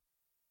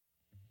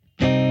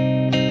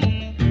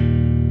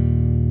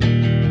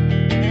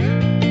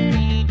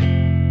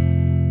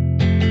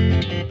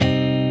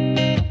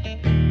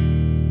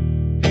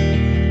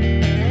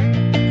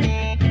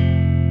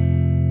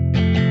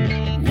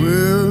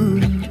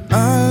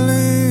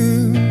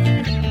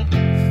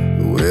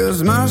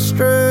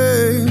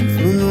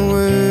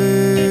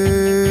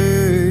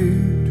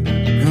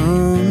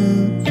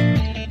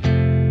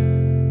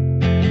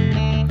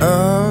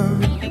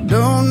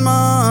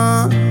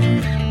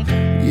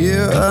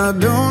I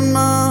don't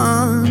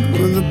mind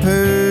when the pain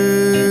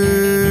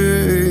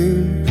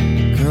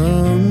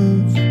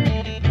comes,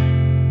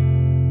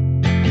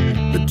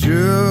 but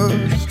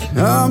just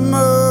how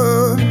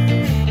much,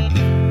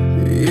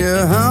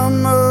 yeah, how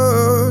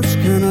much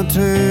can I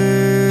take?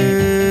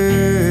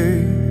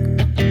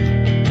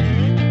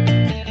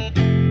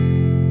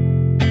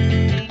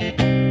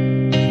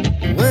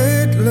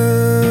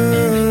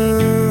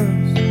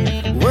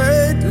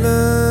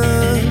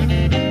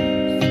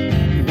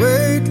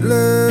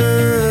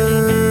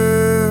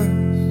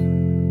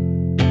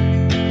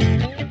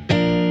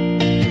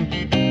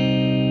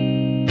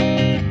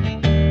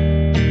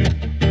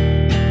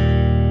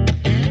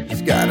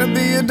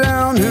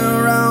 Down here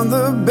around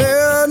the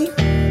bed,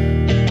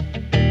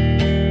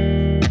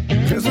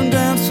 'cause I'm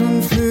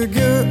dancing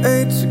figure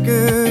eights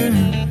again.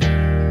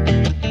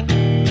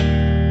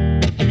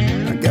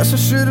 I guess I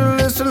should've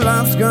listened,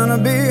 life's gonna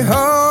be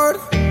hard.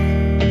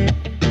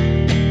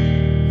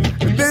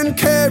 I've been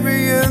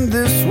carrying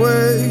this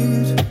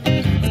weight,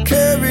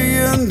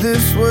 carrying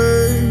this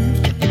weight,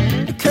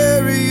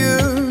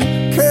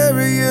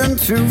 carrying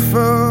too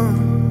far.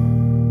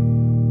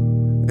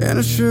 And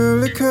it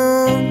surely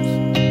comes,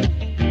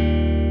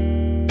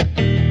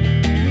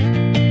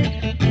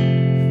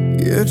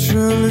 it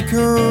surely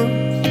comes.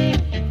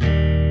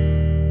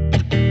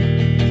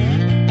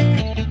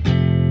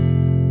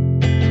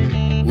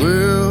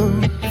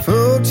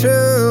 Willful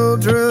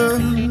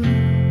children,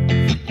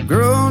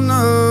 grown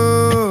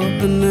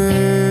up in age.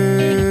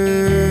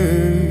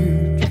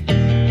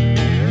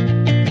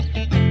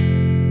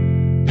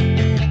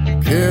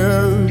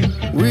 Can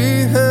we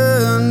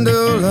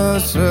handle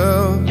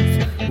ourselves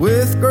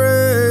with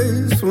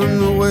grace when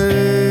the weight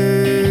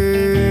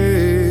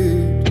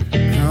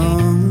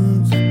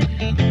comes?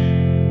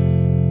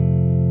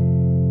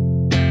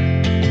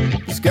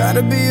 There's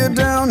gotta be a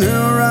down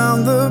here around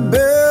the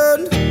bed,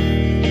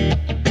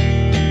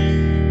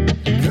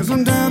 'cause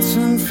I'm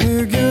dancing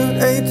figure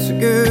eights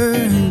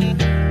again.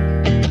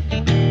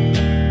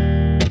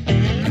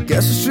 I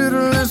guess I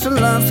should've listened,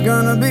 life's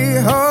gonna be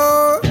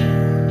hard.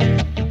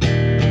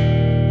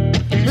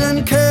 Been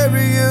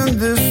carrying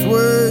this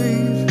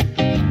weight,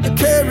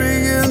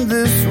 carrying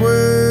this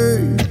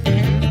weight,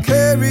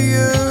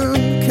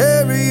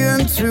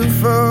 carrying too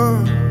far.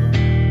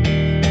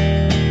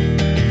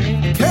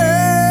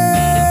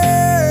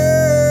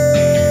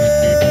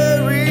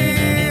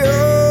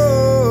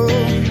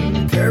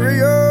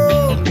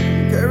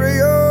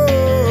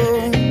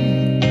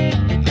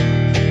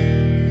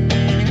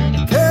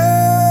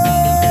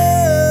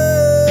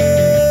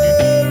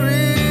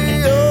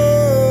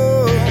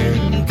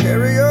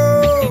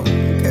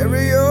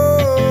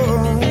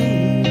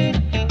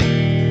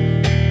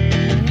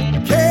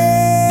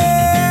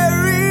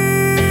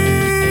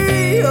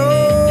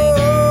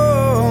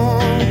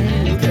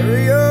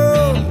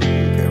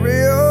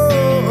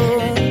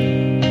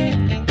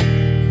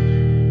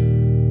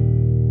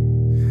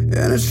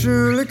 And it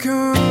surely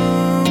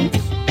comes,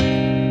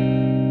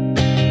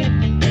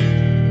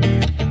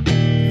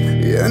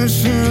 yeah, and it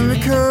surely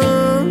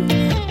comes.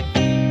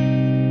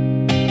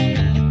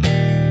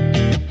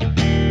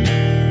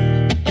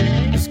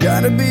 There's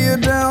gotta be a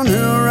down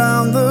here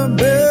around the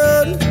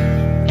bed,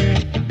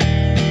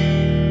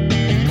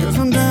 'cause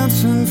I'm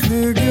dancing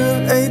figure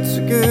eights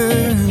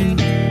again.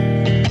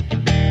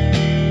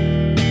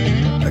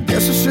 I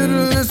guess I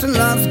should've listened,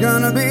 life's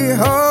gonna be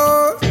hard.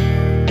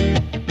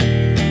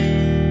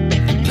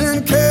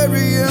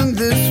 Carrying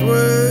this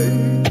way,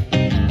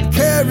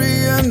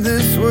 carrying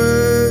this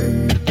way,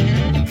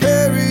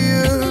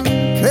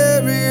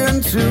 carrying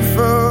too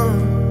far.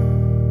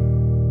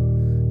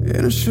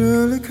 And it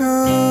surely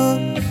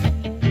comes,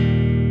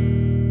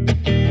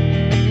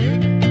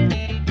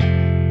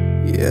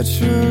 yeah, it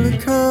surely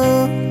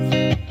comes.